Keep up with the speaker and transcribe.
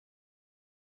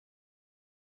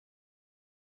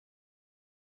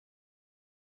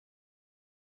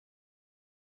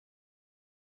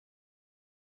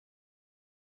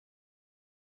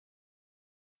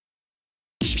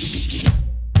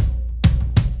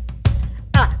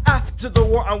After the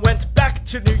war, I went back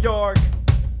to New York.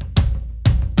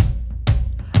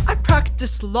 I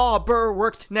practiced law, Burr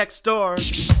worked next door.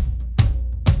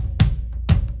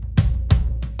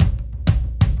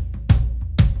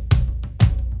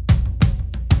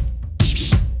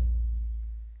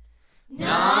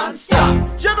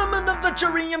 Nonstop! Gentlemen of the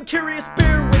jury, I'm curious,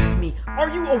 bear with me. Are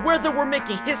you aware that we're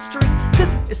making history?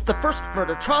 This is the first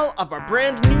murder trial of our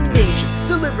brand new nation.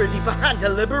 The liberty behind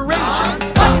deliberation.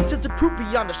 I intend to prove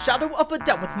beyond a shadow of a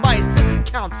doubt with my assistant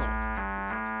counsel.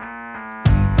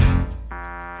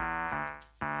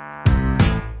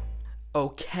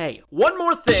 Okay, one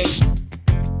more thing.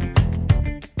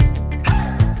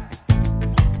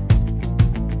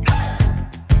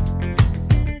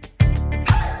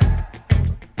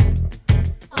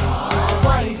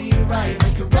 Why do you write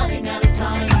like you're running out of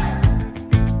time?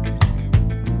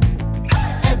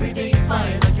 Every day you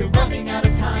fight like you're running out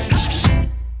of time.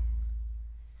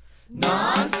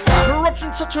 Nonstop.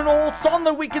 Corruption's such an old song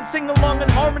that we can sing along in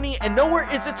harmony, and nowhere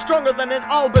is it stronger than in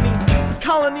Albany. This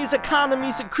colony's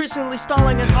economy's increasingly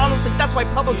stalling, and honestly, that's why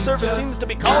public service seems to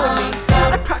be calling me.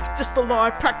 I practiced the law,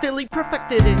 I practically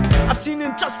perfected it. I've seen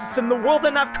injustice in the world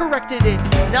and I've corrected it.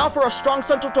 Now for a strong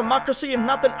central democracy, if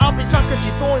not then I'll be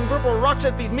Socrates throwing verbal rocks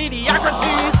at these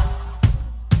mediocrities.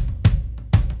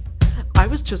 I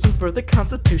was chosen for the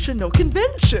Constitutional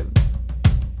Convention.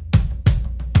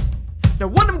 Now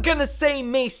what I'm gonna say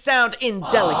may sound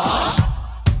indelicate.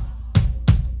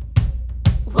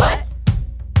 What?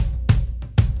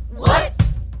 What?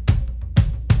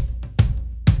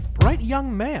 Bright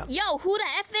young man. Yo, who the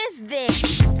F is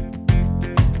this?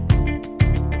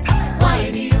 Why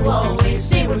do you always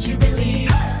say what you believe?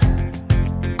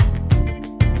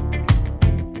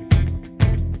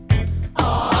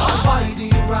 Why do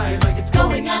you ride like it's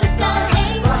going out of style?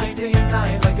 Hey, ride day and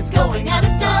night like it's going out of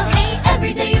style. Hey,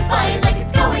 every day you fight like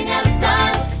it's going out of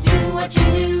style. Do what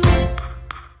you do.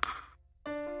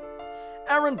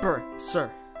 Aaron Burr,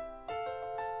 sir.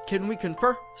 Can we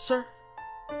confer, sir?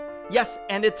 Yes,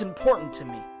 and it's important to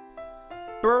me.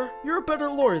 Burr, you're a better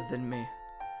lawyer than me.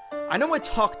 I know I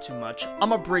talk too much.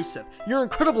 I'm abrasive. You're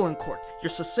incredible in court. You're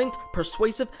succinct,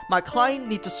 persuasive. My client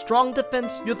needs a strong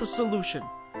defense. You're the solution.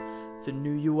 The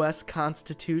new U.S.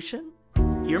 Constitution?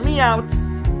 Hear me out.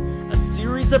 A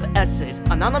series of essays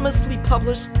anonymously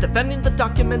published defending the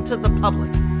document to the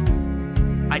public.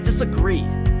 I disagree.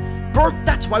 Burr,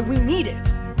 that's why we need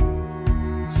it.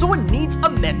 So it needs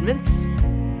amendments.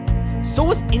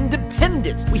 So is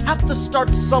independence. We have to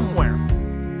start somewhere.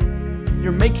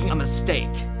 You're making a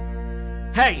mistake.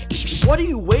 Hey, what are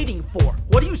you waiting for?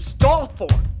 What do you stall for?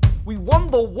 We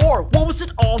won the war. What was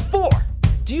it all for?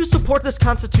 Do you support this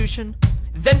Constitution?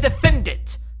 Then defend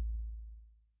it.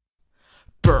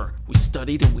 Burr, we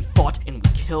studied and we fought and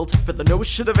we killed for the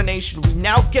notion of a nation we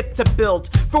now get to build.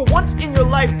 For once in your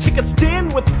life, take a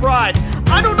stand with pride.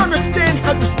 I don't understand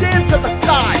how you stand to the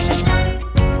side.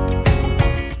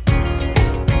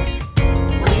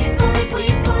 Wait for it,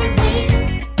 wait for it, wait.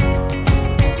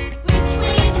 Which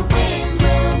way the wind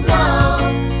will blow?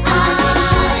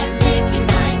 I'm taking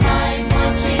my time,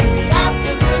 watching the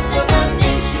afterbirth of a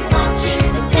nation, watching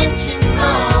the tension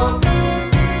grow.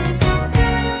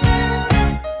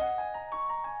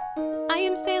 I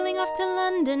am sailing off to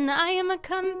London. I am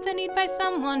accompanied by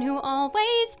someone who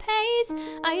always pays.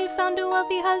 I have found a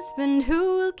wealthy husband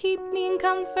who will keep me in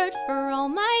comfort for all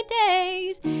my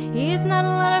days. He is not a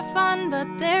lot of fun, but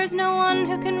there's no one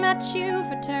who can match you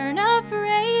for turn of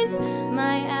phrase.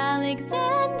 My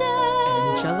Alexander,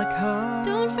 Angelica,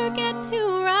 don't forget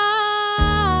to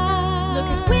ride. Look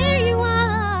at where you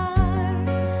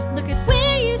are. Look at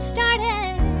where you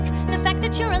started. The fact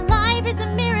that you're alive is a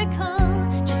miracle.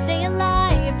 Just stay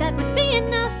alive, that would be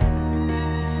enough.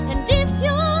 And if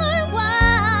your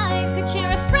wife could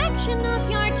share a fraction of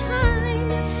your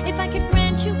time, if I could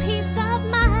grant you peace of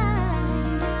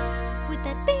mind, would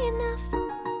that be enough?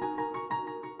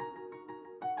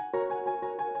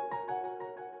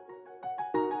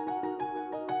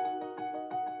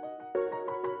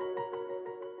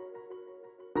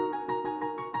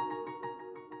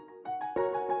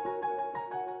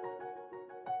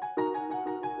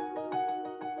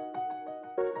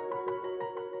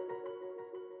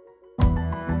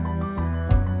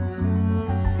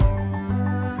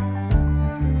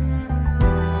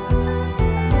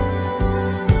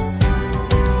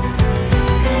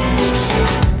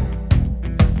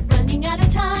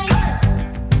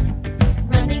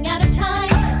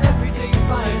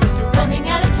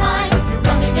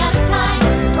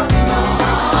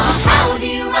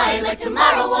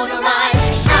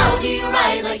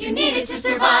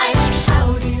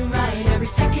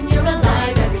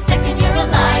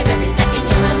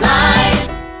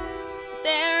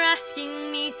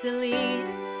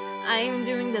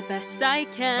 the best I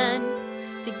can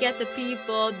to get the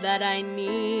people that I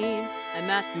need. I'm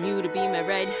asking you to be my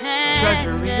right hand.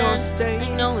 Treasury or state?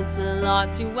 I know it's a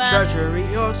lot to ask.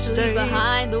 Treasury or to state? leave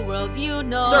behind the world you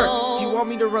know. Sir, do you want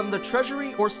me to run the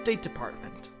Treasury or State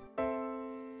Department?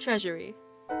 Treasury.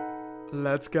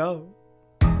 Let's go.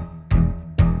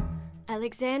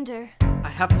 Alexander. I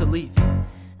have to leave.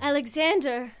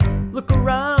 Alexander.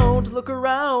 Look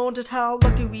around at how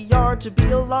lucky we are to be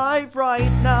alive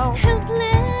right now. Helpless.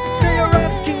 They are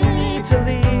asking me to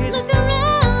lead. Look around.